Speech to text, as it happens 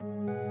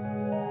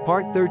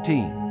Part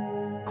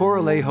 13.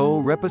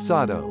 Corralejo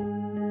Reposado.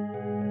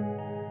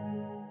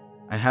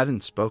 I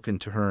hadn't spoken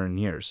to her in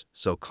years,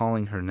 so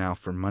calling her now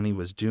for money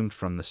was doomed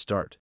from the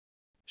start.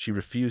 She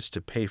refused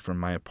to pay for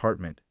my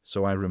apartment,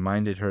 so I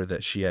reminded her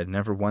that she had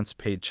never once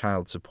paid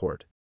child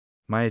support.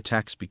 My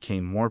attacks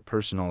became more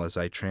personal as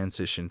I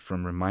transitioned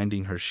from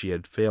reminding her she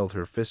had failed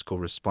her fiscal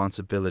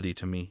responsibility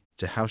to me,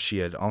 to how she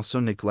had also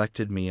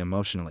neglected me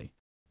emotionally.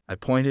 I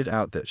pointed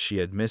out that she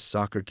had missed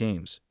soccer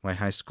games, my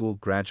high school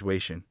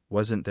graduation,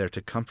 wasn't there to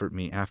comfort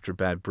me after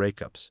bad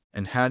breakups,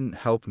 and hadn't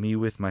helped me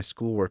with my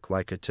schoolwork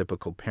like a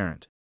typical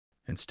parent.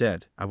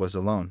 Instead, I was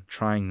alone,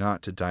 trying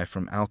not to die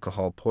from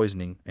alcohol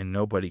poisoning, and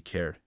nobody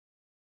cared.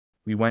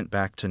 We went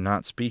back to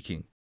not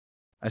speaking.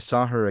 I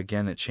saw her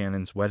again at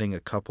Shannon's wedding a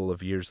couple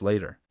of years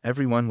later.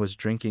 Everyone was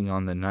drinking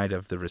on the night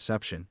of the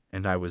reception,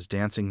 and I was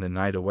dancing the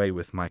night away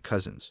with my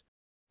cousins.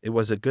 It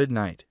was a good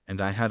night,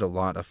 and I had a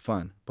lot of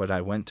fun, but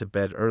I went to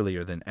bed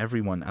earlier than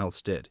everyone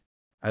else did.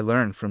 I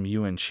learned from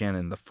you and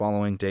Shannon the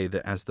following day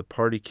that as the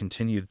party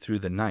continued through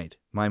the night,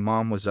 my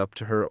mom was up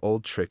to her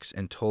old tricks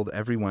and told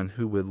everyone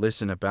who would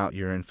listen about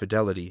your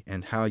infidelity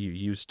and how you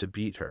used to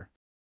beat her.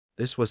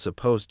 This was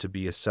supposed to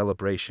be a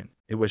celebration.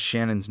 It was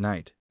Shannon's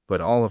night, but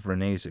all of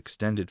Renee's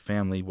extended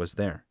family was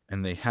there,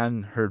 and they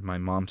hadn't heard my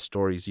mom's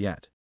stories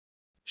yet.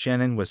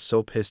 Shannon was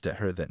so pissed at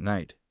her that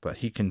night, but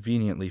he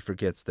conveniently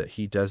forgets that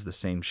he does the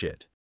same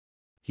shit.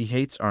 He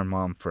hates our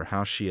mom for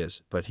how she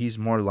is, but he's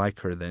more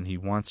like her than he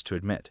wants to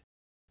admit.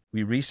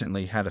 We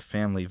recently had a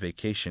family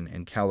vacation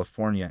in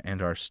California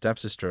and our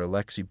stepsister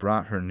Alexi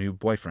brought her new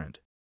boyfriend.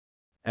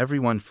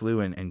 Everyone flew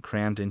in and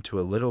crammed into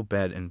a little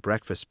bed and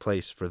breakfast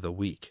place for the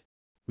week.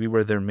 We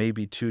were there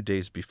maybe 2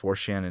 days before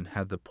Shannon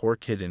had the poor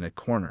kid in a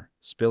corner,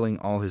 spilling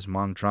all his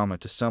mom drama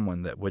to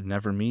someone that would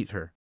never meet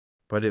her.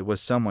 But it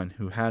was someone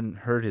who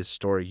hadn't heard his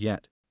story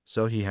yet,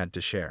 so he had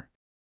to share.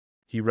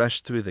 He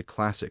rushed through the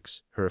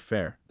classics, her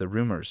affair, the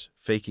rumors,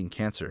 faking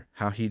cancer,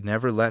 how he'd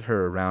never let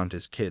her around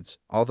his kids,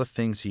 all the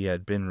things he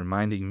had been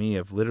reminding me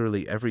of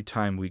literally every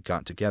time we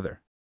got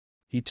together.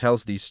 He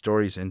tells these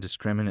stories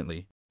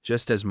indiscriminately,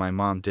 just as my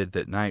mom did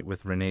that night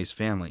with Renee's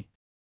family.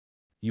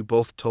 You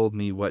both told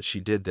me what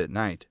she did that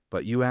night,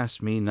 but you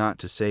asked me not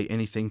to say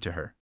anything to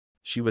her.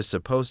 She was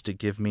supposed to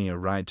give me a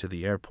ride to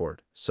the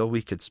airport, so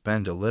we could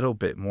spend a little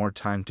bit more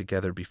time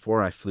together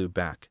before I flew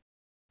back.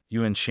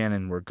 You and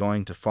Shannon were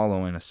going to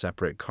follow in a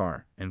separate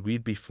car, and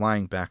we'd be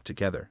flying back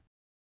together.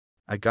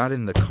 I got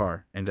in the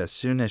car, and as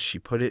soon as she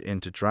put it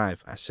into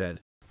drive, I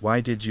said,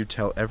 "Why did you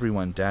tell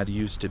everyone Dad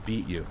used to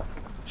beat you?"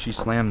 She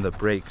slammed the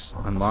brakes,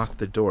 unlocked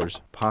the doors,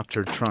 popped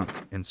her trunk,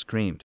 and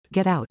screamed,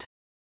 "Get out."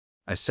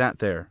 I sat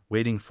there,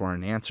 waiting for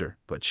an answer,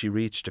 but she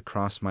reached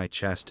across my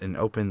chest and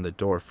opened the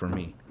door for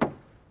me.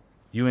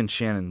 You and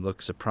Shannon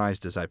looked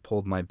surprised as I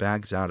pulled my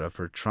bags out of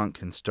her trunk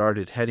and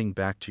started heading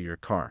back to your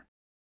car.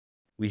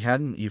 We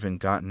hadn't even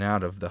gotten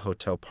out of the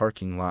hotel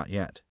parking lot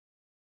yet.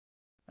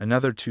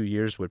 Another 2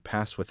 years would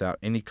pass without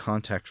any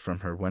contact from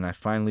her when I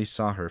finally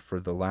saw her for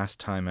the last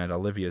time at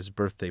Olivia's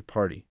birthday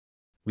party.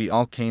 We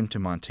all came to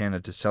Montana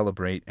to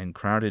celebrate and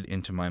crowded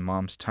into my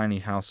mom's tiny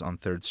house on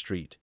 3rd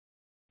Street.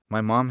 My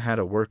mom had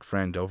a work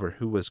friend over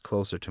who was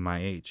closer to my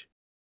age.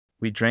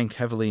 We drank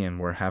heavily and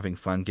were having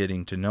fun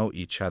getting to know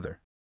each other.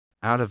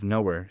 Out of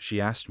nowhere, she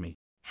asked me,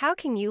 "How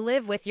can you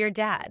live with your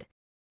dad?"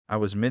 I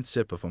was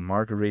mid-sip of a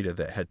margarita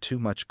that had too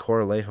much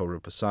Corralejo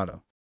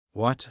Reposado.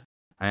 "What?"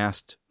 I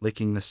asked,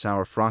 licking the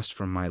sour frost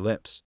from my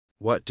lips.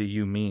 "What do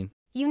you mean?"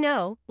 You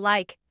know,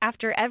 like,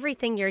 after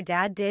everything your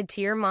dad did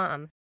to your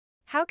mom.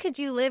 How could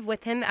you live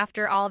with him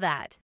after all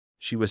that?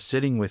 She was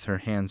sitting with her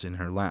hands in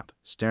her lap,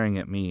 staring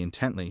at me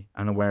intently,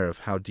 unaware of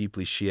how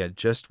deeply she had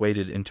just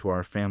waded into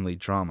our family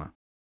drama.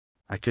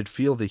 I could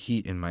feel the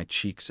heat in my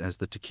cheeks as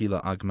the tequila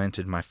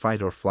augmented my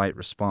fight-or-flight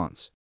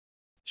response.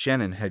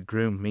 Shannon had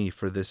groomed me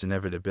for this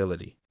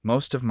inevitability.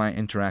 Most of my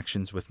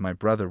interactions with my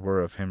brother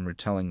were of him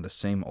retelling the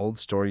same old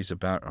stories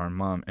about our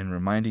mom and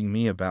reminding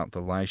me about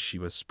the lies she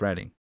was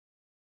spreading.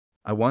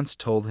 I once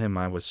told him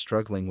I was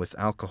struggling with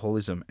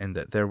alcoholism and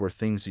that there were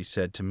things he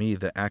said to me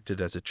that acted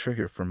as a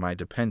trigger for my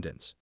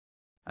dependence.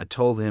 I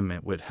told him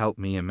it would help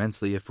me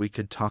immensely if we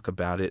could talk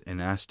about it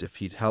and asked if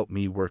he'd help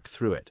me work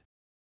through it.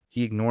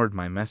 He ignored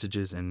my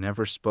messages and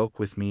never spoke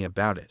with me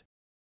about it.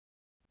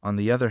 On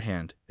the other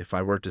hand, if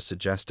I were to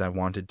suggest I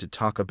wanted to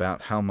talk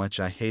about how much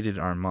I hated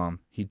our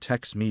mom, he'd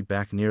text me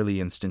back nearly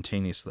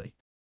instantaneously.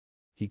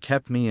 He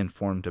kept me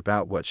informed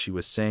about what she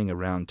was saying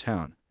around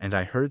town, and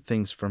I heard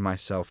things for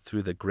myself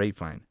through the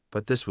grapevine,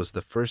 but this was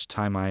the first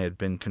time I had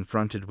been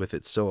confronted with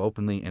it so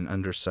openly and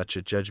under such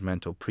a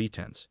judgmental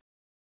pretense.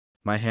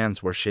 My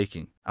hands were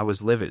shaking. I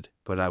was livid,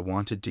 but I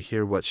wanted to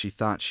hear what she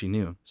thought she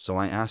knew, so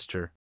I asked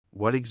her,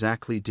 "What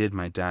exactly did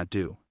my dad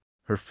do?"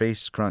 Her face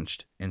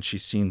scrunched, and she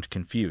seemed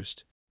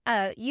confused.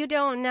 You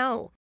don't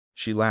know.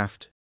 She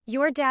laughed.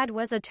 Your dad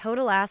was a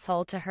total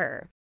asshole to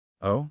her.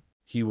 Oh,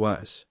 he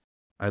was.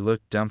 I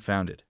looked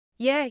dumbfounded.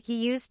 Yeah, he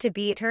used to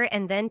beat her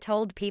and then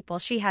told people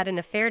she had an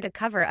affair to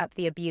cover up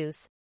the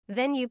abuse.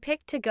 Then you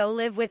picked to go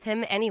live with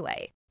him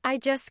anyway. I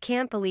just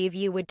can't believe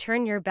you would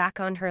turn your back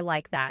on her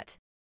like that.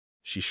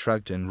 She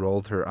shrugged and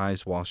rolled her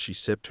eyes while she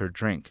sipped her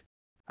drink.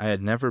 I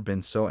had never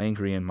been so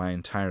angry in my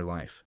entire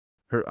life.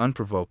 Her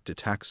unprovoked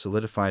attack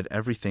solidified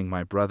everything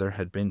my brother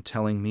had been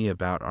telling me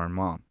about our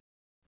mom.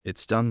 It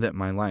stung that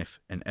my life,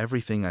 and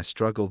everything I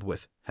struggled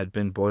with, had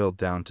been boiled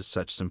down to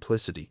such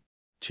simplicity.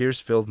 Tears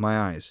filled my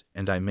eyes,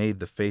 and I made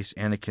the face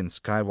Anakin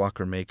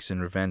Skywalker makes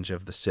in Revenge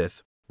of the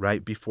Sith,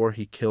 right before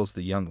he kills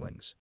the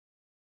younglings.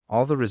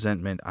 All the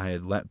resentment I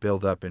had let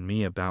build up in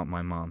me about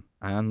my mom,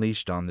 I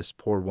unleashed on this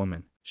poor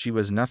woman. She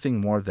was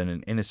nothing more than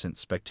an innocent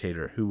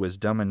spectator who was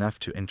dumb enough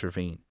to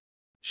intervene.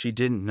 She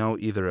didn't know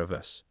either of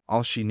us.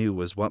 All she knew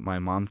was what my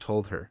mom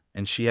told her,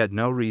 and she had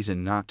no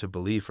reason not to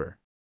believe her.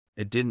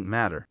 It didn't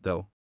matter,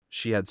 though.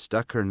 She had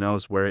stuck her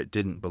nose where it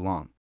didn't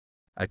belong.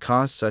 I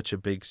caused such a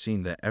big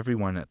scene that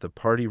everyone at the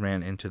party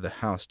ran into the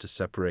house to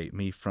separate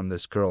me from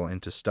this girl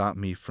and to stop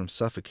me from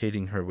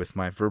suffocating her with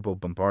my verbal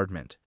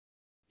bombardment.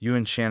 You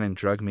and Shannon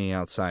drug me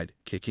outside,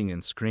 kicking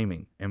and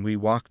screaming, and we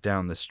walked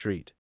down the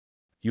street.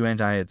 You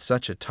and I had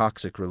such a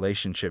toxic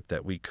relationship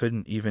that we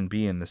couldn't even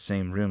be in the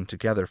same room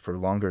together for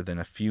longer than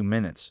a few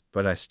minutes,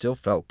 but I still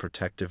felt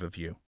protective of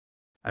you.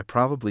 I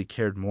probably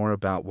cared more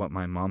about what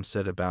my mom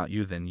said about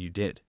you than you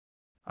did.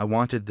 I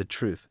wanted the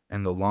truth,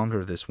 and the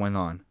longer this went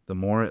on, the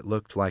more it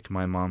looked like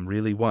my mom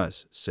really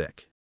was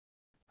sick.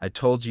 I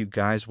told you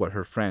guys what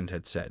her friend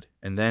had said,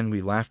 and then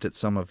we laughed at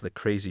some of the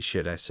crazy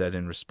shit I said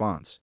in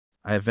response.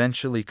 I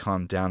eventually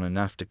calmed down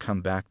enough to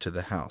come back to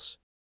the house.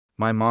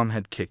 My mom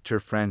had kicked her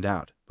friend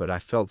out, but I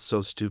felt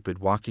so stupid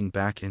walking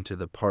back into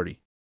the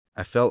party.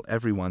 I felt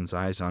everyone's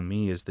eyes on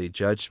me as they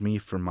judged me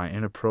for my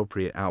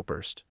inappropriate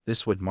outburst.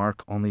 This would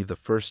mark only the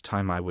first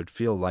time I would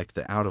feel like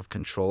the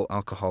out-of-control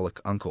alcoholic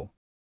uncle.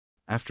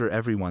 After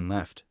everyone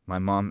left, my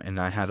mom and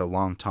I had a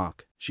long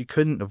talk. She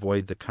couldn't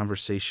avoid the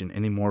conversation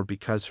anymore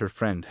because her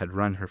friend had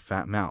run her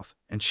fat mouth,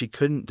 and she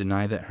couldn't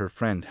deny that her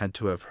friend had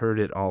to have heard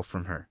it all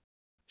from her.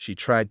 She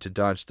tried to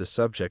dodge the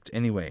subject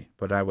anyway,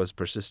 but I was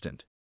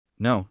persistent.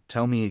 "No,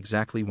 tell me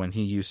exactly when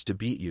he used to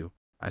beat you,"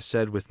 I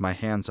said with my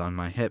hands on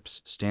my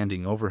hips,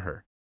 standing over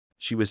her.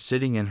 She was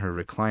sitting in her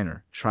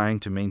recliner, trying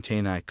to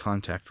maintain eye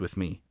contact with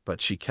me, but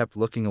she kept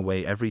looking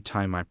away every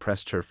time I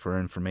pressed her for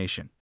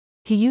information.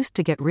 "He used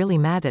to get really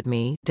mad at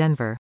me,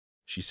 Denver,"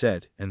 she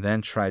said, and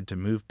then tried to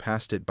move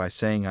past it by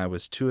saying I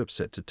was too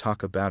upset to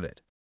talk about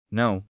it.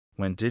 "No,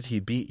 when did he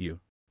beat you?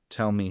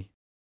 Tell me."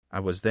 I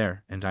was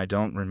there, and I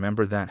don't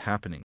remember that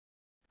happening.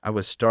 I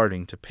was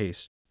starting to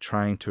pace,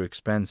 trying to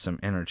expend some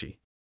energy.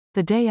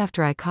 "The day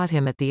after I caught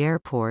him at the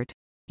airport.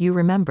 You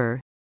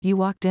remember, you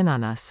walked in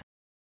on us."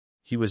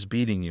 "He was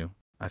beating you.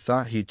 I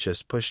thought he'd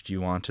just pushed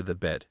you onto the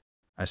bed."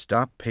 I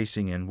stopped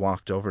pacing and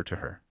walked over to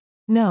her.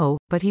 "No,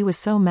 but he was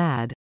so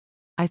mad.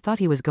 I thought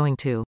he was going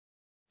to."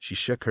 She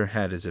shook her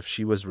head as if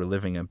she was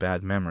reliving a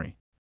bad memory.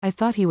 "I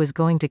thought he was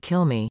going to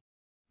kill me."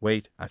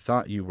 "Wait, I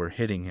thought you were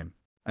hitting him."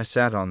 I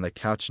sat on the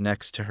couch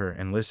next to her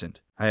and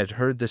listened. I had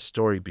heard this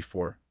story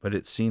before, but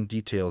it seemed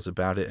details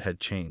about it had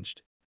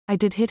changed. "I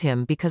did hit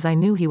him because I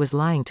knew he was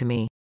lying to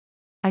me.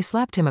 I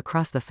slapped him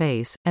across the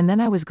face, and then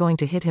I was going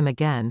to hit him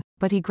again,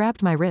 but he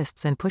grabbed my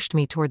wrists and pushed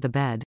me toward the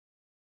bed.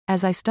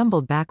 As I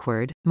stumbled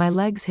backward, my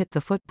legs hit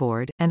the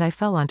footboard, and I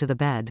fell onto the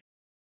bed.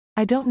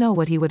 I don't know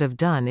what he would have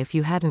done if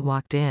you hadn't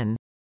walked in.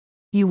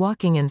 You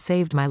walking in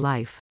saved my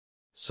life."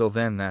 "So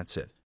then that's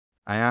it?"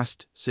 I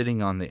asked,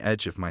 sitting on the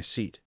edge of my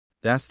seat.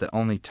 "That's the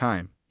only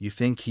time? You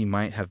think he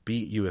might have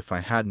beat you if I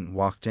hadn't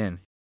walked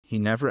in? He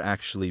never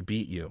actually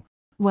beat you?"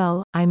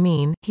 "Well, I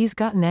mean, he's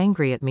gotten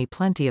angry at me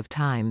plenty of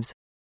times."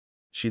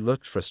 She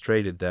looked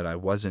frustrated that I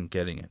wasn't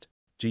getting it.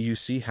 "Do you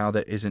see how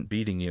that isn't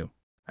beating you?"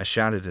 I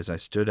shouted as I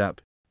stood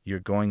up. "You're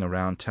going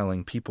around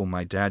telling people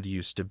my dad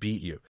used to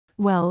beat you."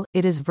 "Well,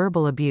 it is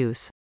verbal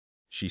abuse,"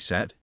 she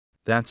said.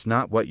 "That's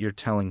not what you're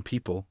telling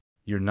people.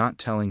 You're not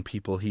telling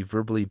people he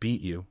verbally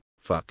beat you.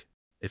 Fuck.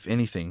 If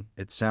anything,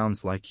 it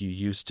sounds like you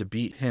used to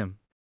beat him.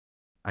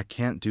 I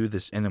can't do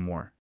this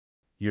anymore.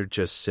 You're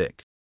just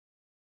sick."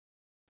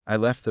 I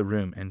left the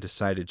room and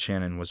decided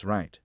Shannon was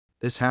right.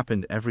 This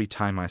happened every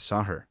time I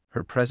saw her.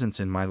 Her presence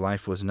in my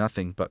life was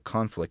nothing but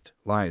conflict,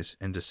 lies,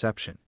 and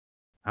deception.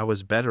 I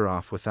was better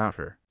off without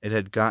her. It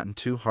had gotten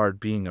too hard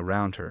being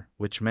around her,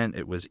 which meant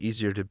it was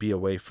easier to be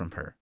away from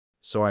her.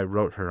 So I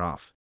wrote her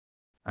off.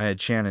 I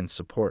had Shannon's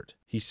support.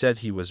 He said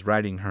he was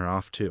writing her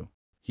off too.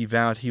 He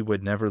vowed he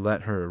would never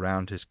let her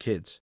around his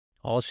kids.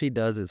 "All she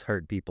does is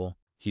hurt people,"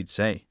 he'd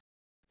say.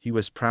 He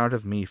was proud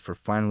of me for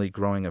finally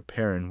growing a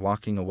pair and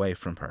walking away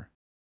from her.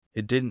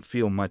 It didn't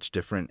feel much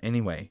different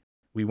anyway.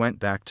 We went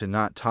back to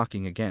not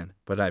talking again,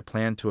 but I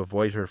planned to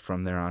avoid her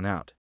from there on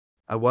out.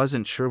 I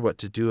wasn't sure what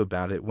to do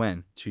about it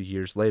when, 2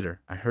 years later,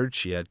 I heard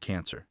she had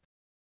cancer.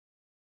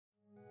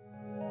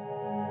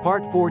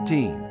 Part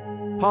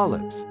 14.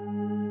 Polyps.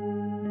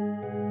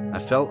 I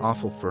felt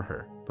awful for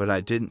her, but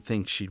I didn't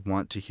think she'd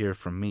want to hear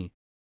from me.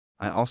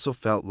 I also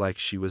felt like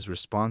she was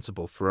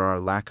responsible for our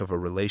lack of a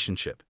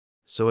relationship,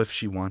 so if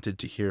she wanted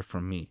to hear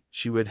from me,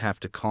 she would have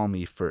to call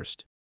me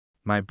first.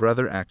 My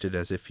brother acted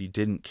as if he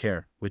didn't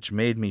care, which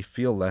made me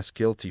feel less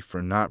guilty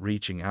for not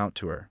reaching out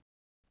to her.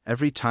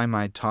 Every time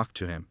I'd talk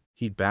to him,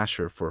 He'd bash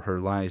her for her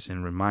lies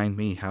and remind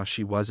me how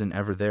she wasn't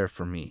ever there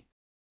for me.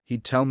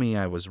 He'd tell me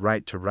I was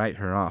right to write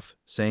her off,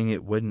 saying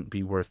it wouldn't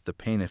be worth the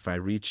pain if I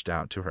reached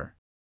out to her.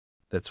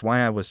 That's why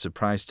I was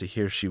surprised to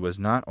hear she was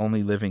not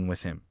only living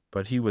with him,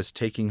 but he was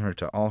taking her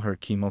to all her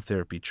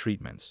chemotherapy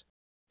treatments.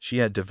 She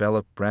had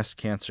developed breast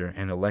cancer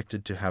and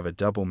elected to have a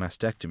double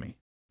mastectomy.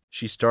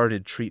 She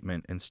started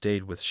treatment and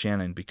stayed with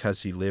Shannon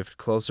because he lived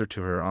closer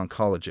to her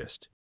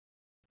oncologist.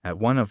 At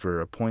one of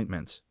her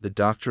appointments, the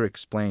doctor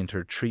explained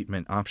her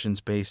treatment options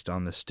based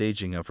on the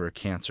staging of her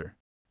cancer.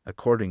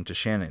 According to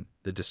Shannon,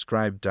 the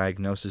described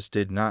diagnosis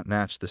did not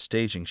match the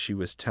staging she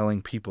was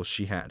telling people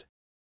she had.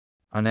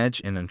 On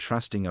edge and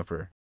untrusting of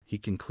her, he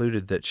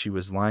concluded that she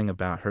was lying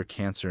about her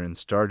cancer and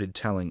started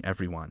telling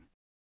everyone.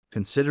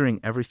 Considering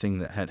everything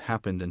that had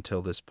happened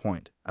until this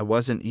point, I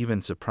wasn't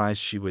even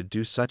surprised she would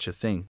do such a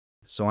thing,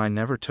 so I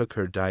never took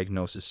her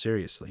diagnosis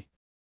seriously.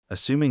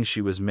 Assuming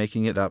she was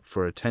making it up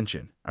for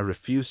attention, I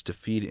refused to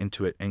feed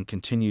into it and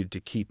continued to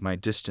keep my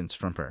distance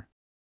from her.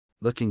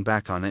 Looking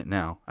back on it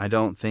now, I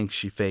don't think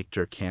she faked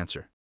her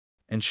cancer.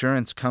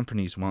 Insurance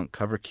companies won't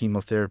cover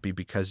chemotherapy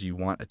because you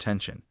want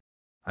attention.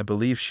 I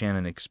believe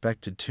Shannon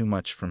expected too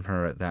much from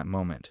her at that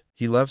moment.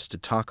 He loves to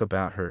talk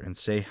about her and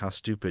say how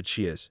stupid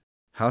she is,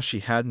 how she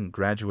hadn't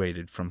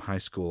graduated from high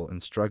school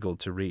and struggled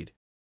to read.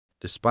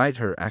 Despite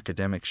her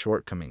academic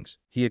shortcomings,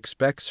 he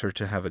expects her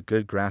to have a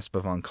good grasp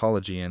of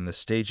oncology and the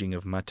staging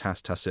of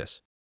metastasis.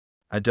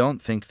 I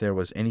don't think there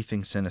was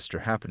anything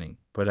sinister happening,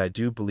 but I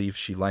do believe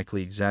she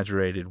likely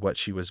exaggerated what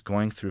she was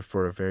going through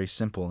for a very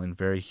simple and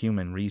very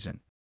human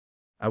reason.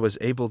 I was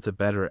able to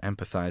better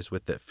empathize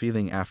with that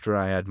feeling after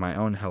I had my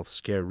own health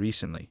scare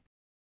recently.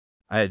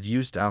 I had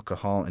used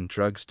alcohol and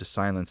drugs to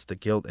silence the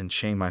guilt and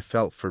shame I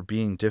felt for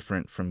being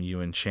different from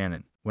you and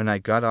Shannon. When I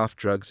got off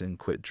drugs and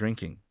quit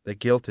drinking, the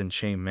guilt and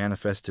shame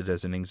manifested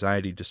as an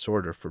anxiety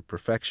disorder for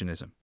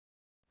perfectionism.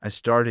 I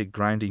started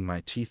grinding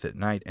my teeth at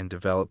night and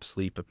developed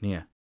sleep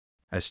apnea.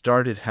 I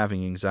started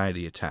having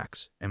anxiety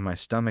attacks, and my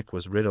stomach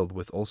was riddled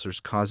with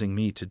ulcers causing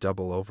me to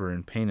double over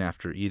in pain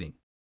after eating.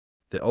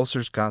 The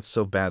ulcers got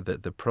so bad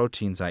that the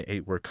proteins I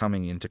ate were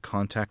coming into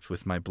contact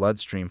with my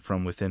bloodstream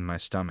from within my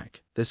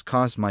stomach. This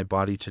caused my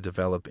body to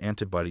develop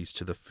antibodies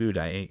to the food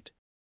I ate.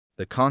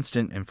 The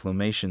constant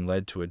inflammation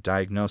led to a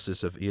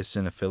diagnosis of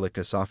eosinophilic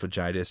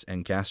esophagitis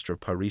and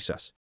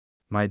gastroparesis.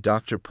 My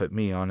doctor put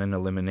me on an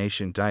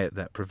elimination diet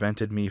that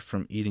prevented me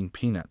from eating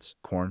peanuts,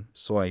 corn,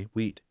 soy,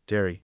 wheat,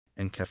 dairy,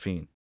 and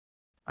caffeine.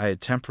 I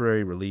had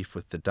temporary relief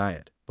with the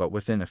diet, but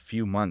within a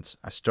few months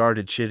I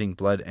started shitting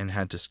blood and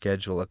had to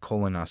schedule a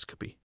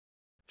colonoscopy.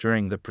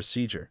 During the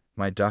procedure,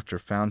 my doctor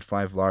found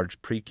 5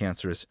 large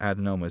precancerous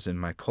adenomas in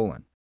my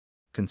colon.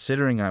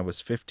 Considering I was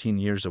 15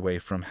 years away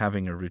from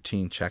having a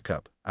routine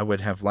checkup, I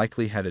would have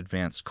likely had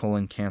advanced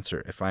colon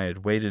cancer if I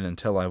had waited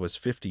until I was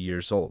 50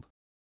 years old.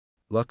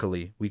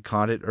 Luckily, we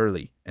caught it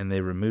early, and they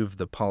removed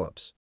the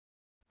polyps.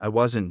 I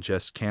wasn't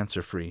just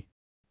cancer-free.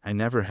 I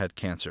never had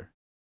cancer.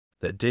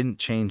 That didn't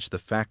change the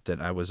fact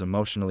that I was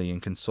emotionally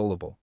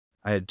inconsolable.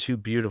 I had 2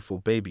 beautiful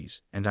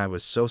babies, and I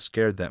was so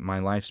scared that my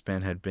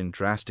lifespan had been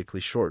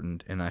drastically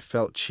shortened, and I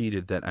felt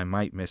cheated that I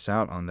might miss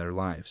out on their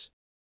lives.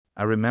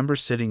 I remember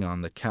sitting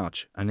on the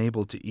couch,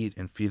 unable to eat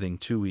and feeling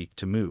too weak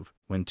to move,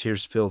 when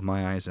tears filled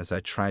my eyes as I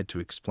tried to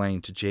explain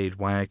to Jade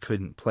why I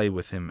couldn't play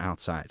with him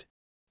outside.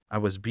 I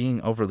was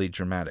being overly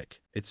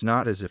dramatic. It's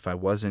not as if I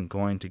wasn't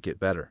going to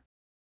get better.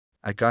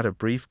 I got a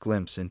brief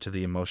glimpse into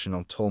the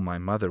emotional toll my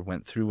mother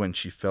went through when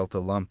she felt a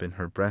lump in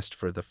her breast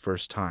for the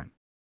first time.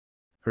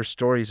 Her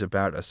stories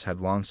about us had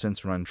long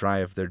since run dry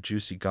of their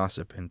juicy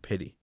gossip and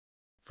pity.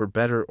 For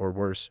better or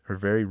worse, her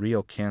very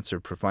real cancer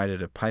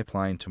provided a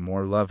pipeline to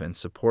more love and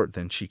support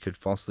than she could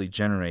falsely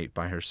generate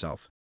by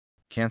herself.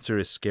 Cancer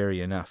is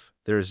scary enough.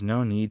 There is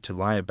no need to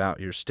lie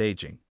about your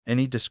staging.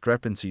 Any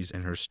discrepancies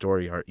in her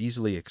story are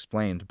easily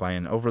explained by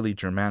an overly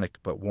dramatic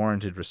but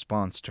warranted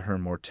response to her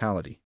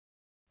mortality.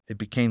 It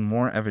became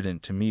more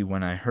evident to me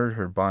when I heard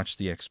her botch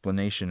the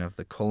explanation of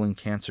the colon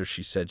cancer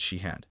she said she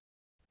had.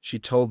 She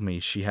told me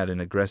she had an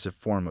aggressive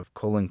form of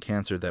colon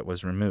cancer that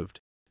was removed.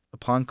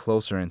 Upon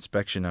closer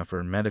inspection of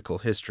her medical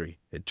history,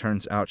 it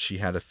turns out she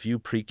had a few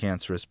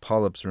precancerous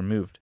polyps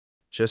removed,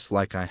 just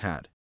like I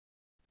had.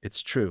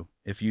 It's true,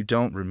 if you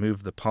don't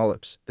remove the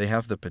polyps, they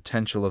have the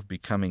potential of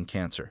becoming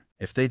cancer.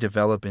 If they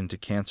develop into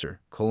cancer,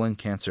 colon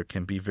cancer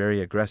can be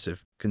very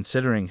aggressive,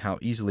 considering how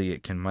easily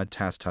it can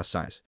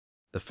metastasize.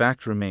 The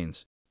fact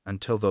remains,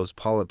 until those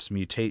polyps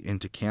mutate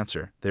into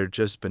cancer, they're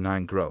just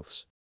benign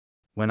growths.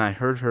 When I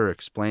heard her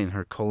explain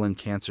her colon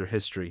cancer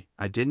history,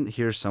 I didn't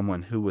hear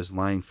someone who was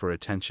lying for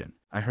attention.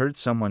 I heard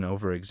someone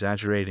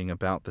over-exaggerating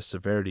about the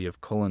severity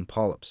of colon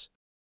polyps.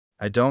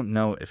 I don't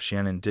know if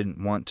Shannon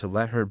didn't want to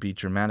let her be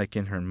dramatic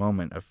in her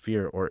moment of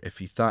fear or if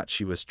he thought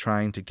she was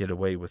trying to get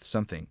away with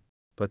something,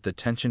 but the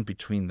tension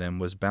between them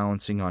was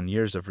balancing on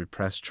years of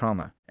repressed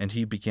trauma, and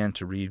he began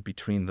to read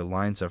between the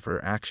lines of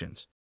her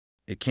actions.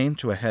 It came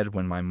to a head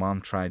when my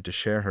mom tried to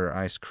share her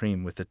ice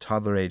cream with the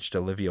toddler-aged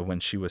Olivia when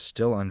she was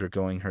still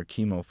undergoing her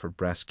chemo for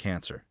breast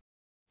cancer.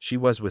 She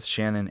was with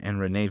Shannon and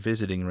Renee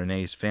visiting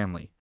Renee's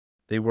family.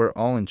 They were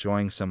all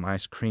enjoying some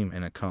ice cream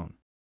in a cone.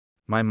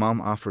 My mom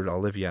offered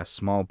Olivia a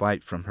small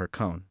bite from her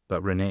cone,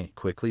 but Renee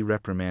quickly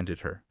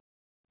reprimanded her.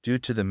 Due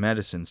to the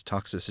medicine's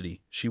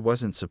toxicity, she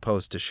wasn't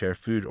supposed to share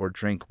food or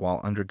drink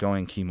while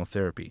undergoing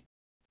chemotherapy.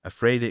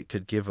 Afraid it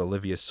could give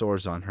Olivia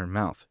sores on her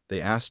mouth, they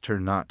asked her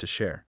not to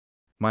share.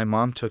 My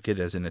mom took it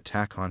as an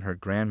attack on her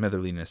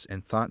grandmotherliness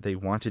and thought they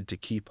wanted to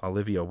keep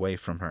Olivia away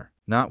from her.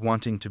 Not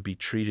wanting to be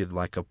treated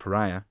like a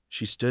pariah,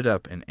 she stood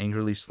up and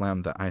angrily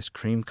slammed the ice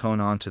cream cone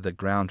onto the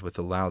ground with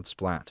a loud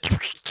splat.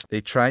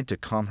 They tried to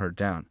calm her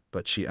down,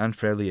 but she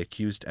unfairly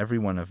accused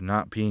everyone of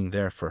not being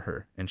there for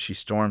her, and she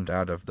stormed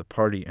out of the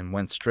party and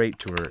went straight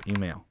to her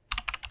email.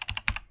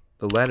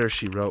 The letter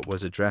she wrote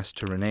was addressed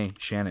to Renee,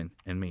 Shannon,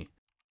 and me.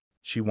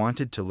 She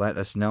wanted to let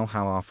us know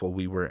how awful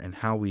we were and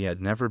how we had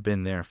never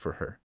been there for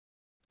her.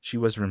 She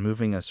was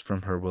removing us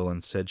from her will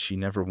and said she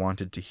never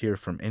wanted to hear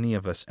from any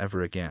of us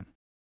ever again.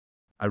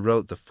 I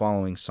wrote the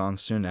following song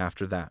soon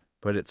after that,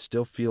 but it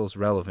still feels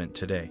relevant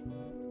today.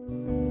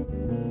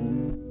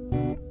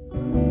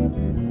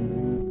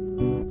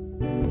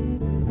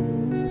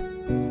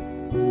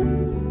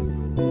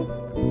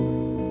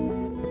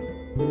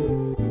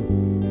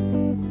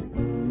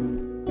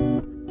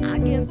 I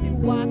guess you're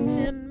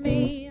watching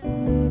me,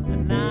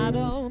 and I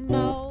don't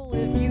know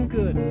if you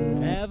could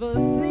ever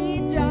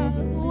see just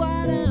what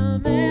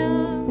I'm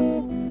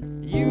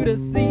in. You to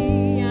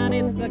see, and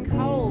it's the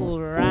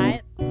cold,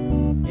 right?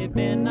 It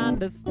been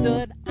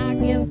understood. I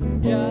guess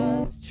I'm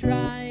just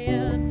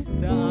trying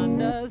to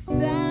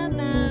understand,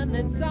 and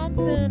it's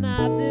something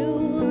I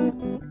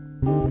do.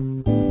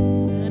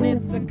 And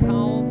it's a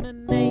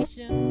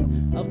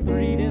culmination of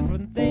three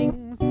different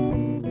things.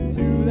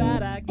 Two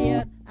that I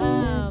get,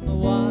 and the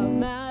one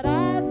that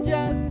I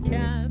just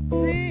can't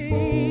see.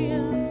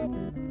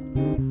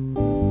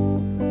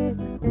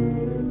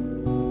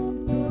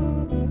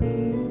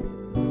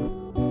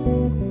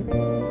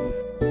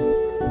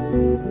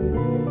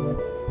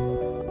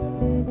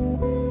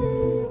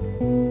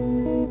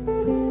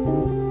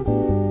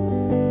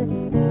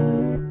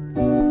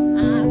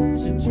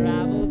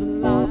 Traveled a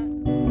lot,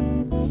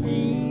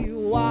 he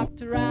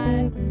walked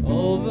right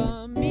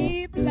over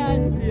me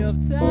plenty of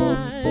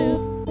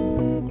times.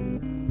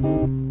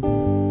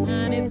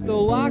 And it's the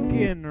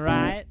walking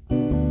right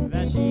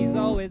that she's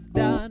always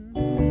done.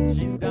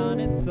 She's done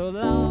it so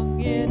long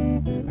it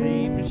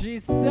seems she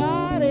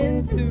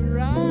started to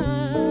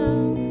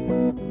rhyme.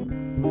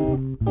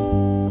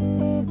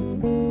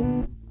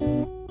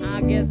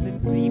 I guess it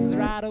seems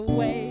right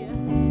away,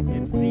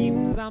 it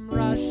seems I'm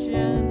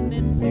rushing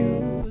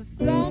into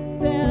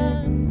something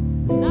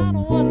I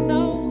don't wanna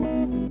know.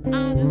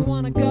 I just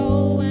wanna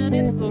go, and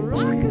it's the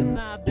rockin'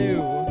 I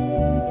do.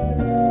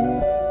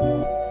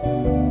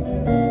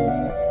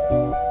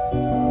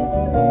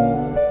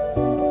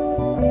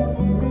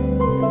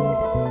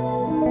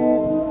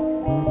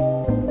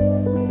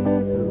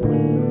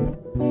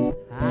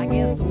 I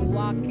guess we're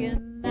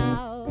walking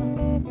now.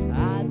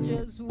 I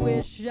just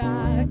wish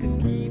I could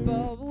keep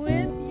up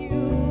with you.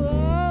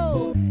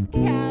 Oh,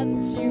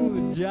 can't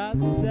you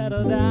just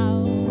settle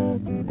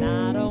down?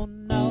 I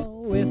don't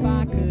know if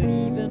I could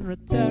even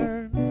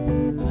return.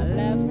 I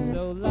left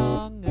so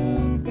long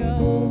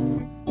ago,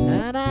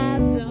 and I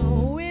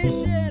don't wish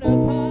it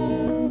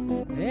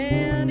upon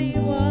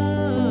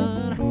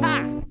anyone.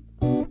 Ha!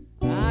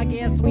 I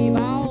guess we've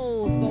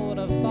all sort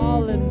of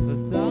fallen for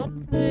something.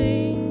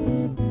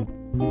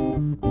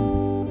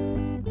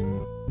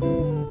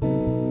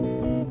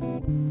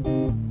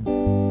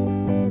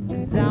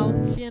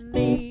 Don't you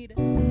need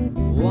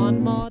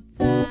one more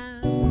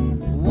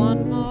time,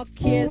 one more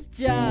kiss,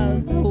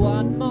 just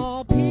one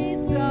more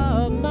piece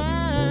of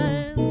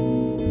mind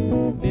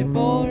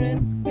before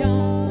it's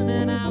gone?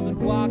 And I've been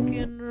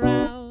walking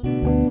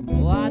around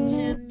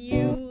watching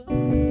you,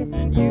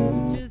 and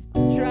you just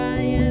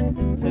trying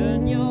to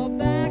turn your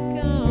back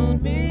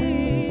on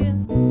me.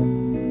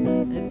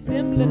 It's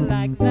simply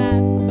like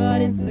that,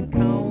 but it's a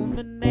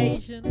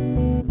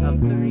culmination of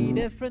three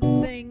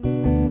different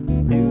things.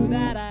 Two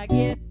that I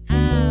get,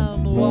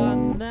 and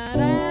one that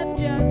I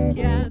just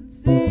can't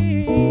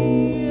see.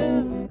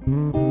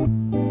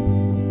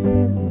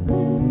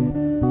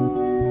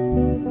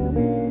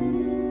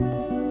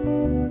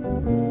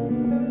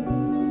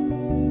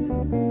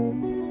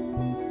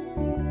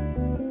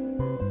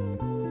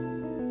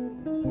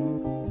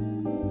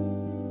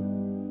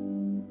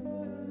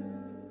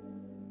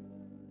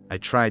 I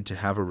tried to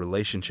have a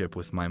relationship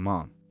with my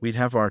mom. We'd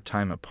have our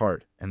time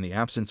apart, and the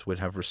absence would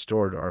have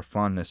restored our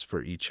fondness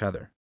for each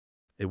other.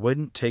 It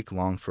wouldn't take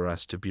long for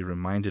us to be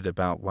reminded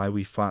about why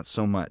we fought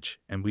so much,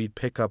 and we'd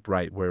pick up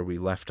right where we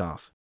left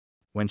off.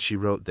 When she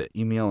wrote the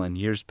email and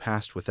years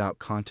passed without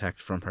contact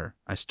from her,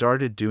 I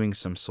started doing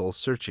some soul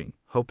searching,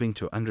 hoping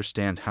to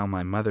understand how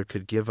my mother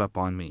could give up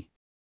on me.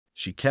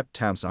 She kept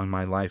tabs on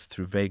my life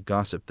through vague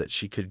gossip that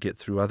she could get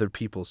through other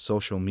people's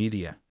social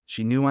media.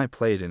 She knew I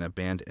played in a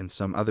band and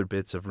some other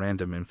bits of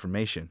random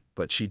information,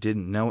 but she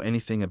didn't know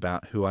anything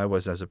about who I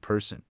was as a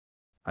person.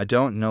 I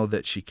don't know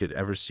that she could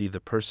ever see the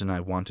person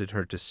I wanted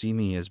her to see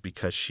me as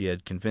because she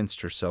had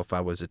convinced herself I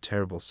was a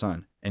terrible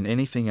son, and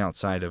anything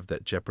outside of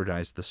that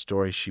jeopardized the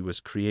story she was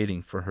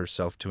creating for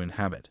herself to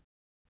inhabit.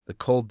 The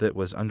cold that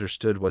was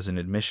understood was an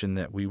admission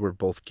that we were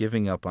both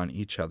giving up on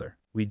each other.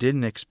 We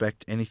didn't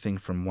expect anything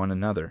from one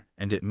another,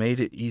 and it made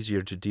it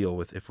easier to deal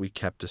with if we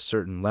kept a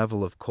certain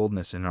level of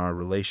coldness in our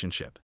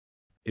relationship.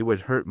 It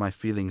would hurt my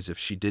feelings if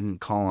she didn't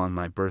call on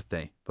my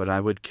birthday, but I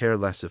would care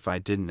less if I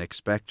didn't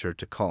expect her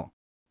to call.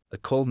 The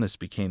coldness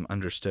became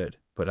understood,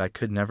 but I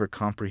could never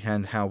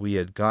comprehend how we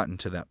had gotten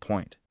to that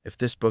point. If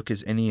this book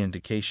is any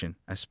indication,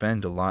 I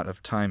spend a lot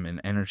of time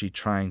and energy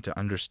trying to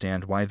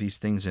understand why these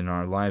things in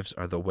our lives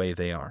are the way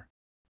they are.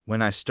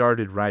 When I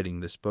started writing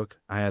this book,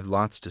 I had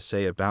lots to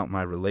say about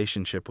my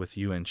relationship with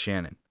you and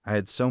Shannon. I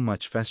had so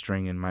much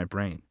festering in my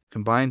brain.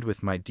 Combined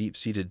with my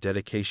deep-seated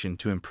dedication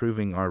to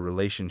improving our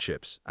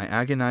relationships, I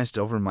agonized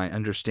over my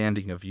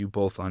understanding of you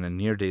both on a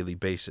near-daily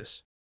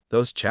basis.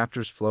 Those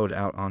chapters flowed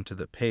out onto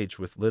the page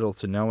with little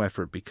to no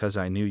effort because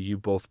I knew you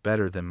both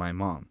better than my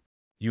mom.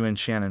 You and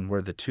Shannon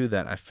were the two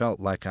that I felt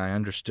like I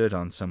understood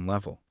on some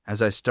level.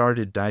 As I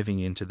started diving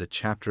into the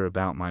chapter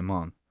about my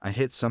mom, I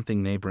hit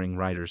something neighboring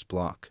writer's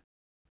block.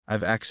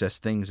 I've accessed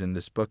things in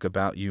this book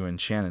about you and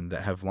Shannon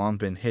that have long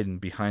been hidden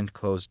behind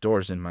closed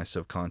doors in my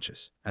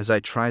subconscious. As I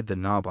tried the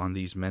knob on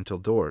these mental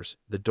doors,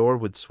 the door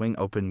would swing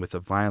open with a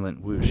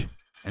violent whoosh,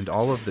 and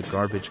all of the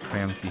garbage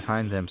crammed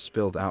behind them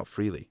spilled out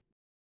freely.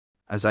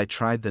 As I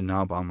tried the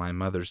knob on my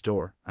mother's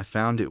door, I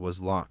found it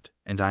was locked,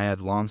 and I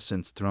had long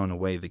since thrown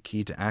away the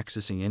key to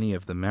accessing any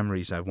of the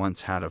memories I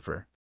once had of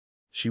her.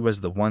 She was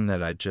the one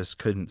that I just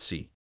couldn't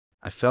see.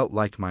 I felt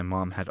like my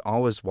mom had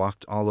always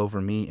walked all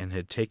over me and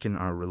had taken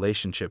our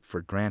relationship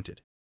for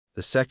granted.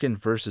 The second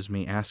verse is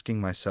me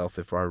asking myself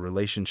if our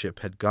relationship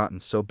had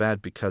gotten so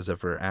bad because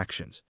of her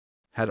actions.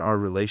 Had our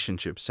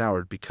relationship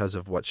soured because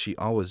of what she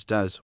always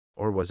does,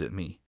 or was it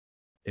me?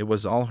 It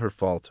was all her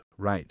fault,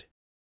 right?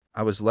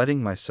 I was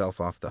letting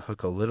myself off the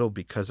hook a little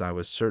because I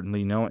was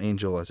certainly no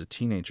angel as a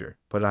teenager,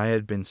 but I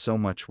had been so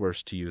much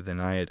worse to you than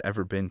I had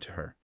ever been to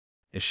her.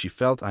 If she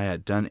felt I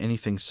had done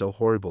anything so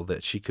horrible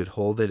that she could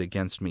hold it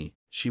against me,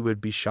 she would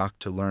be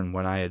shocked to learn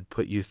what I had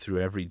put you through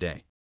every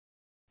day.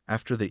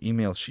 After the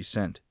email she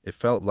sent, it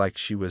felt like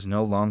she was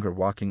no longer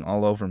walking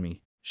all over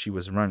me, she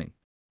was running.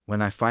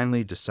 When I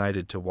finally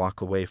decided to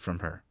walk away from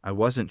her, I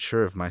wasn't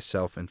sure of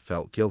myself and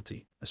felt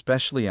guilty,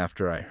 especially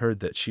after I heard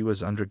that she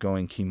was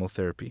undergoing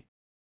chemotherapy.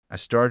 I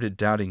started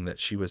doubting that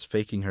she was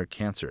faking her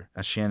cancer,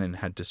 as Shannon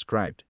had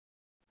described.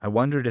 I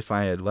wondered if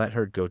I had let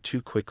her go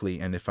too quickly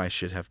and if I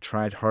should have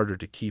tried harder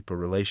to keep a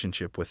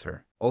relationship with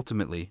her.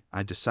 Ultimately,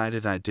 I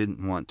decided I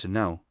didn't want to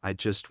know, I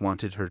just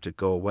wanted her to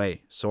go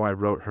away, so I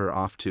wrote her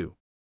off too.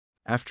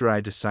 After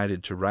I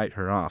decided to write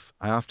her off,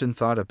 I often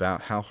thought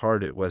about how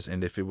hard it was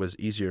and if it was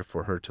easier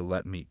for her to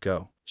let me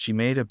go. She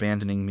made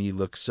abandoning me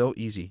look so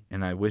easy,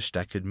 and I wished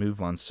I could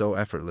move on so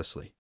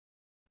effortlessly.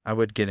 I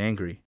would get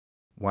angry.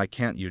 Why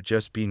can't you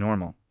just be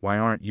normal? Why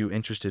aren't you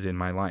interested in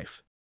my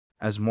life?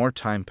 As more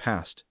time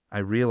passed, I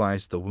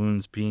realized the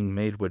wounds being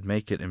made would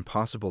make it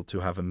impossible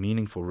to have a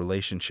meaningful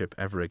relationship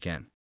ever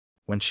again.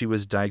 When she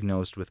was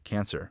diagnosed with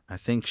cancer, I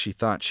think she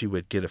thought she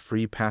would get a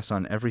free pass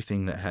on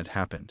everything that had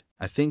happened.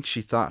 I think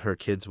she thought her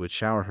kids would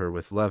shower her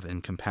with love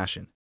and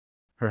compassion.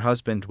 Her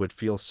husband would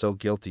feel so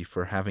guilty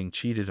for having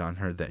cheated on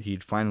her that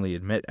he'd finally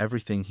admit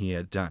everything he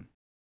had done.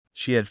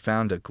 She had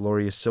found a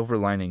glorious silver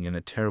lining in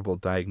a terrible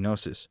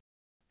diagnosis,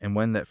 and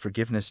when that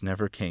forgiveness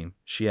never came,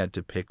 she had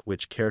to pick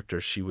which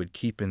character she would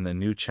keep in the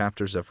new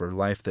chapters of her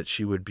life that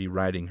she would be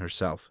writing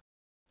herself.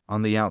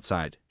 On the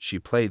outside, she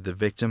played the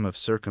victim of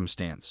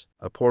circumstance.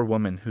 A poor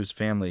woman whose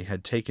family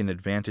had taken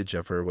advantage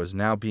of her was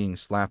now being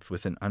slapped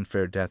with an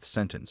unfair death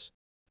sentence.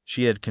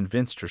 She had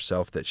convinced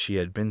herself that she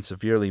had been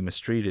severely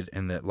mistreated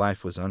and that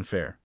life was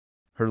unfair.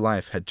 Her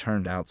life had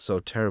turned out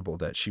so terrible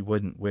that she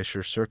wouldn't wish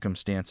her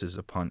circumstances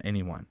upon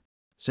anyone.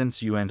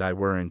 Since you and I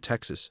were in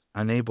Texas,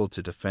 unable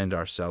to defend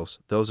ourselves,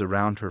 those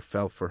around her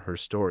fell for her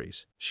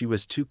stories. She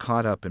was too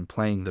caught up in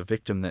playing the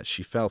victim that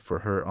she fell for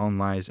her own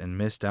lies and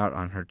missed out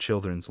on her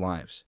children's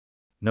lives.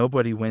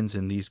 Nobody wins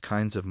in these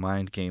kinds of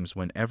mind games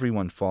when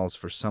everyone falls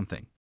for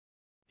something.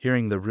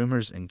 Hearing the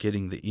rumors and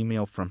getting the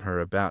email from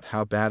her about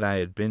how bad I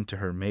had been to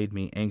her made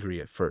me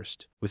angry at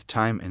first. With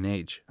time and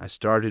age, I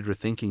started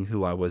rethinking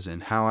who I was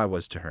and how I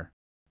was to her.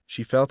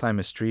 She felt I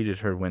mistreated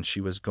her when she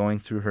was going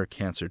through her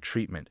cancer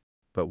treatment,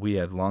 but we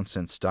had long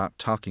since stopped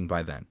talking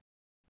by then.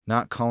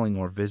 Not calling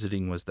or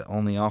visiting was the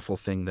only awful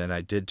thing that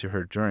I did to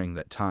her during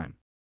that time.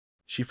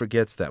 She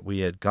forgets that we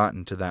had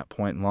gotten to that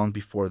point long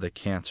before the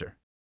cancer.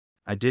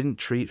 I didn't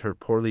treat her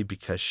poorly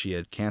because she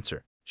had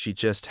cancer. She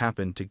just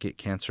happened to get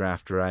cancer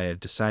after I had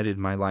decided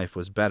my life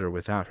was better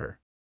without her.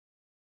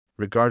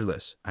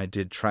 Regardless, I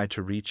did try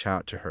to reach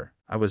out to her.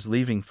 I was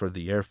leaving for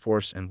the Air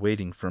Force and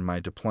waiting for my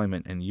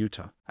deployment in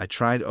Utah. I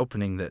tried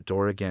opening that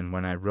door again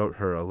when I wrote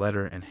her a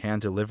letter and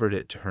hand-delivered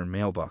it to her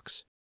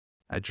mailbox.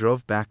 I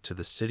drove back to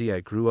the city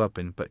I grew up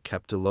in but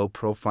kept a low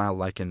profile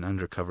like an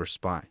undercover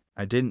spy.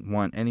 I didn't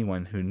want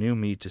anyone who knew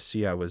me to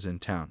see I was in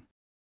town.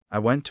 I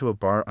went to a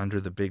bar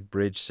under the big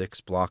bridge 6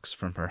 blocks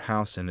from her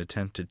house and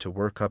attempted to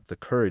work up the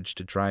courage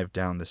to drive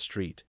down the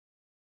street.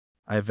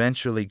 I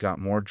eventually got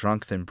more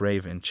drunk than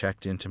brave and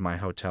checked into my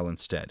hotel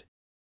instead.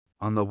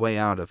 On the way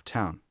out of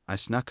town, I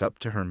snuck up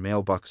to her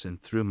mailbox and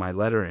threw my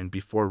letter in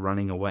before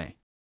running away.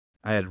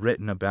 I had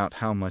written about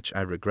how much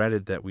I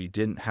regretted that we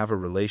didn't have a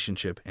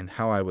relationship and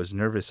how I was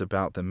nervous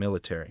about the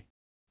military.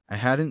 I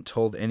hadn't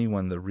told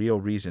anyone the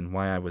real reason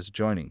why I was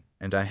joining,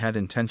 and I had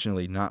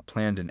intentionally not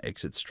planned an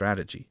exit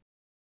strategy.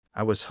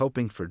 I was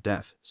hoping for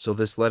death, so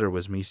this letter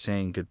was me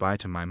saying goodbye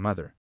to my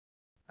mother.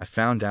 I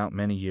found out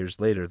many years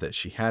later that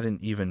she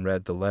hadn't even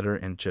read the letter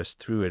and just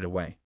threw it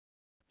away.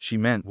 She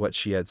meant what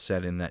she had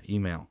said in that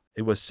email.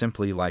 It was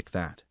simply like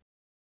that.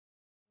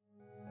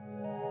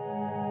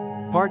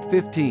 Part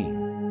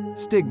 15.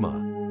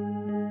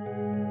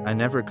 Stigma. I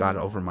never got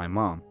over my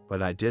mom,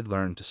 but I did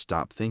learn to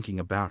stop thinking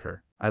about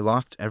her. I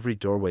locked every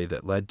doorway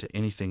that led to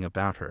anything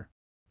about her.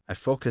 I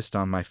focused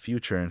on my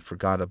future and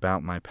forgot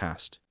about my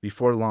past.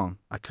 Before long,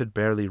 I could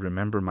barely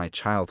remember my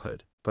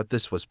childhood, but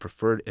this was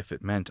preferred if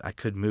it meant I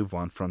could move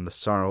on from the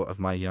sorrow of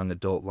my young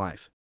adult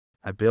life.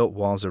 I built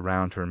walls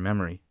around her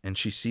memory, and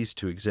she ceased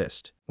to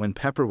exist. When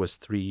Pepper was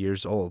 3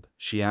 years old,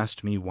 she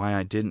asked me why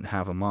I didn't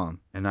have a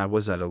mom, and I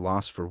was at a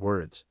loss for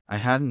words. I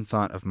hadn't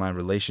thought of my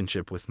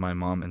relationship with my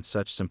mom in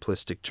such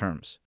simplistic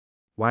terms.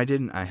 Why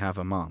didn't I have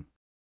a mom?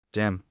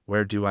 Damn,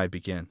 where do I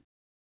begin?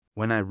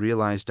 When I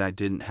realized I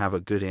didn't have a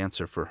good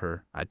answer for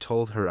her, I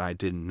told her I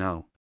didn't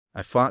know.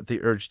 I fought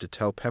the urge to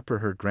tell Pepper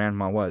her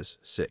grandma was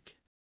sick.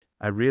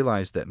 I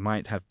realized that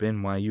might have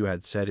been why you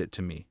had said it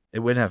to me. It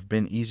would have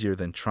been easier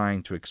than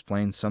trying to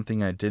explain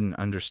something I didn't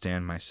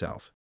understand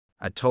myself.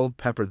 I told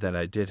Pepper that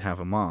I did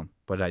have a mom,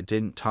 but I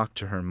didn't talk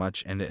to her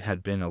much and it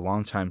had been a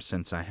long time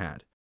since I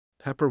had.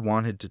 Pepper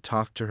wanted to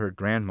talk to her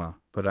grandma,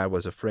 but I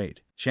was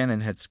afraid.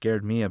 Shannon had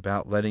scared me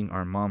about letting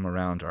our mom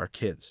around our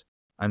kids.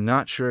 I'm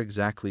not sure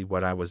exactly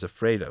what I was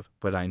afraid of,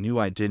 but I knew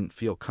I didn't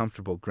feel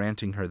comfortable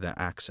granting her that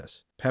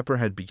access. Pepper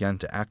had begun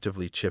to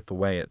actively chip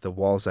away at the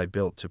walls I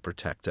built to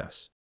protect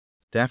us.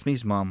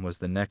 Daphne's mom was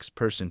the next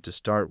person to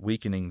start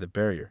weakening the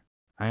barrier.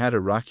 I had a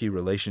rocky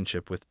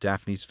relationship with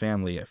Daphne's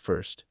family at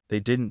first. They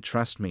didn't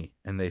trust me,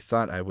 and they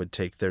thought I would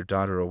take their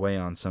daughter away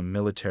on some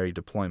military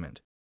deployment.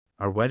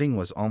 Our wedding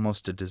was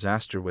almost a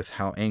disaster with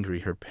how angry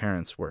her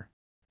parents were.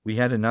 We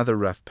had another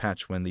rough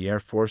patch when the Air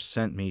Force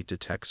sent me to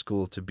tech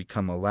school to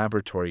become a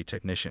laboratory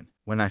technician.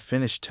 When I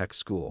finished tech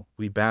school,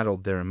 we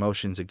battled their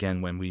emotions again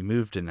when we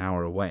moved an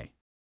hour away.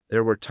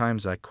 There were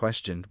times I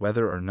questioned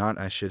whether or not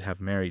I should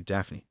have married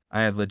Daphne.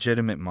 I had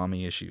legitimate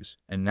mommy issues,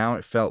 and now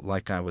it felt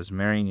like I was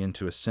marrying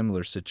into a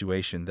similar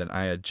situation that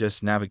I had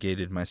just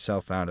navigated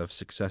myself out of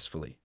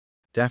successfully.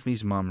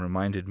 Daphne's mom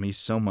reminded me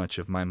so much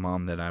of my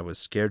mom that I was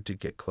scared to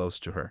get close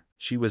to her.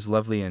 She was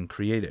lovely and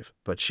creative,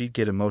 but she'd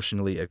get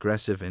emotionally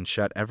aggressive and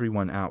shut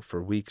everyone out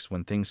for weeks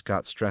when things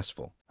got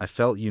stressful. I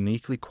felt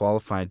uniquely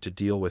qualified to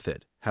deal with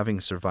it, having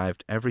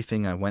survived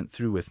everything I went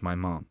through with my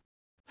mom.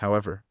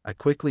 However, I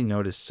quickly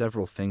noticed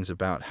several things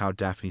about how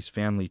Daphne's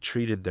family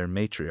treated their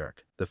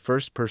matriarch. The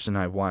first person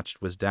I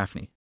watched was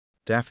Daphne.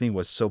 Daphne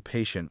was so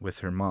patient with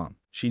her mom.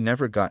 She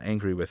never got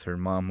angry with her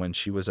mom when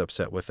she was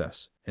upset with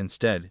us.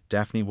 Instead,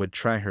 Daphne would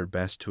try her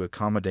best to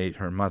accommodate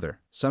her mother.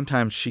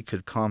 Sometimes she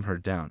could calm her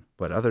down,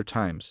 but other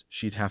times,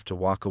 she'd have to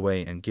walk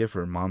away and give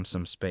her mom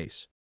some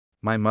space.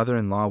 My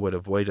mother-in-law would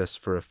avoid us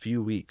for a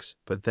few weeks,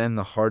 but then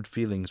the hard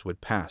feelings would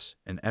pass,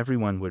 and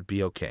everyone would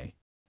be okay.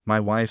 My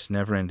wife's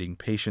never-ending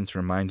patience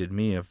reminded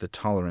me of the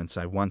tolerance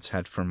I once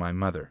had for my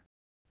mother.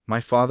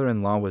 My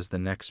father-in-law was the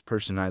next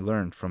person I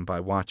learned from by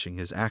watching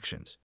his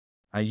actions.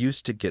 I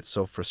used to get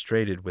so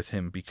frustrated with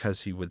him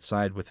because he would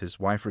side with his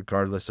wife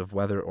regardless of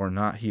whether or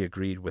not he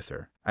agreed with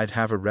her. I'd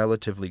have a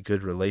relatively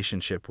good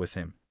relationship with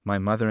him. My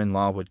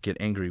mother-in-law would get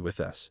angry with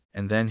us,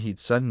 and then he'd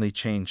suddenly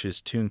change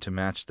his tune to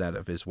match that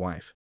of his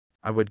wife.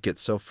 I would get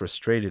so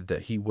frustrated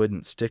that he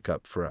wouldn't stick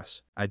up for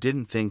us. I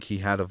didn't think he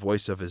had a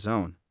voice of his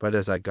own, but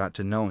as I got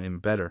to know him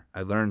better,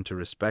 I learned to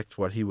respect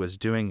what he was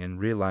doing and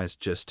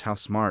realized just how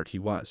smart he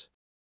was.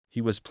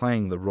 He was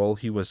playing the role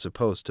he was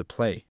supposed to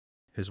play,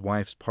 his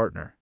wife's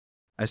partner.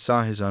 I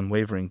saw his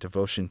unwavering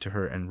devotion to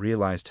her and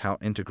realized how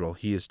integral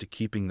he is to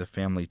keeping the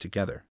family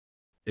together.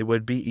 It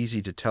would be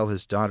easy to tell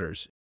his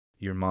daughters,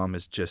 "Your mom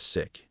is just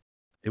sick."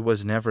 It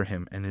was never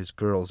him and his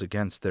girls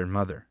against their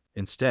mother.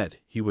 Instead,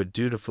 he would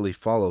dutifully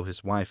follow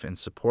his wife and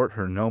support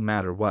her no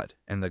matter what,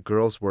 and the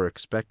girls were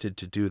expected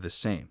to do the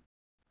same.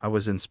 I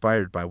was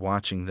inspired by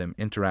watching them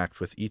interact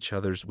with each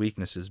other's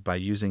weaknesses by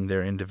using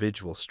their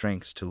individual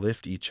strengths to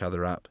lift each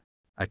other up.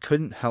 I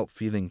couldn't help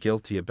feeling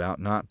guilty about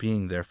not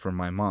being there for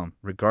my mom,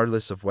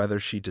 regardless of whether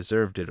she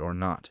deserved it or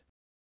not.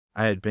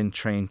 I had been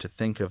trained to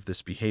think of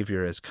this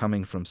behavior as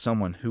coming from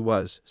someone who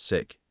was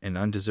sick and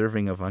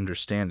undeserving of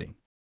understanding.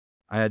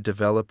 I had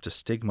developed a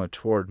stigma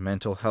toward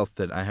mental health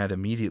that I had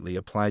immediately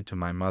applied to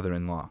my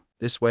mother-in-law.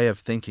 This way of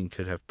thinking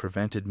could have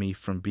prevented me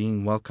from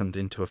being welcomed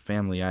into a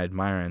family I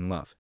admire and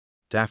love.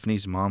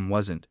 Daphne's mom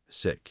wasn't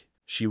sick.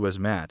 She was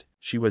mad,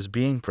 She was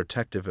being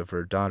protective of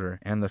her daughter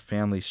and the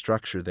family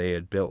structure they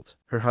had built.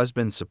 Her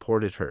husband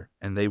supported her,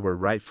 and they were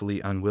rightfully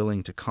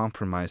unwilling to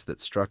compromise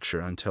that structure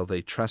until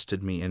they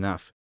trusted me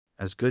enough,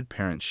 as good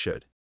parents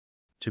should,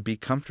 to be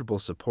comfortable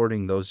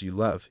supporting those you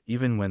love,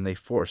 even when they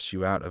force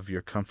you out of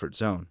your comfort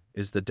zone,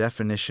 is the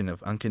definition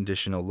of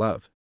unconditional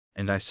love,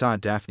 and I saw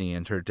Daphne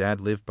and her dad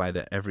live by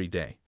that every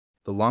day.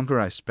 The longer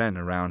I spent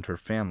around her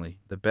family,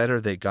 the better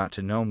they got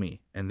to know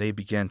me, and they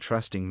began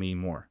trusting me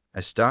more.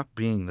 I stopped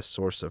being the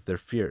source of their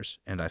fears,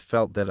 and I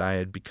felt that I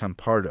had become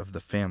part of the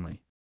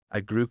family.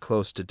 I grew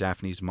close to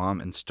Daphne's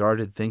mom and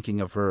started thinking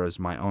of her as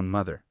my own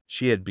mother.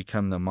 She had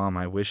become the mom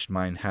I wished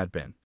mine had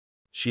been.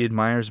 She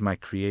admires my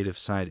creative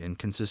side and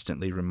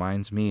consistently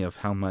reminds me of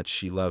how much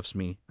she loves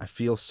me. I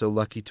feel so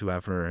lucky to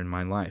have her in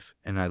my life,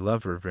 and I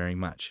love her very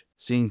much.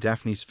 Seeing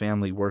Daphne's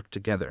family work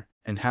together,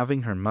 and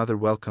having her mother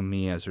welcome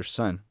me as her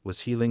son,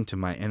 was healing to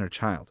my inner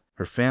child.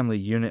 Her family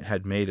unit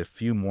had made a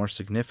few more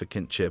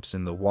significant chips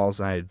in the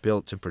walls I had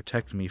built to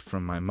protect me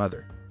from my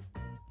mother.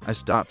 I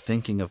stopped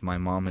thinking of my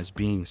mom as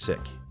being sick.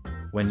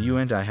 When you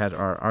and I had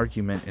our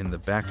argument in the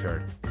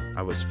backyard,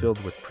 I was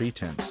filled with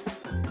pretense,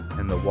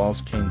 and the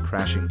walls came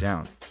crashing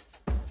down.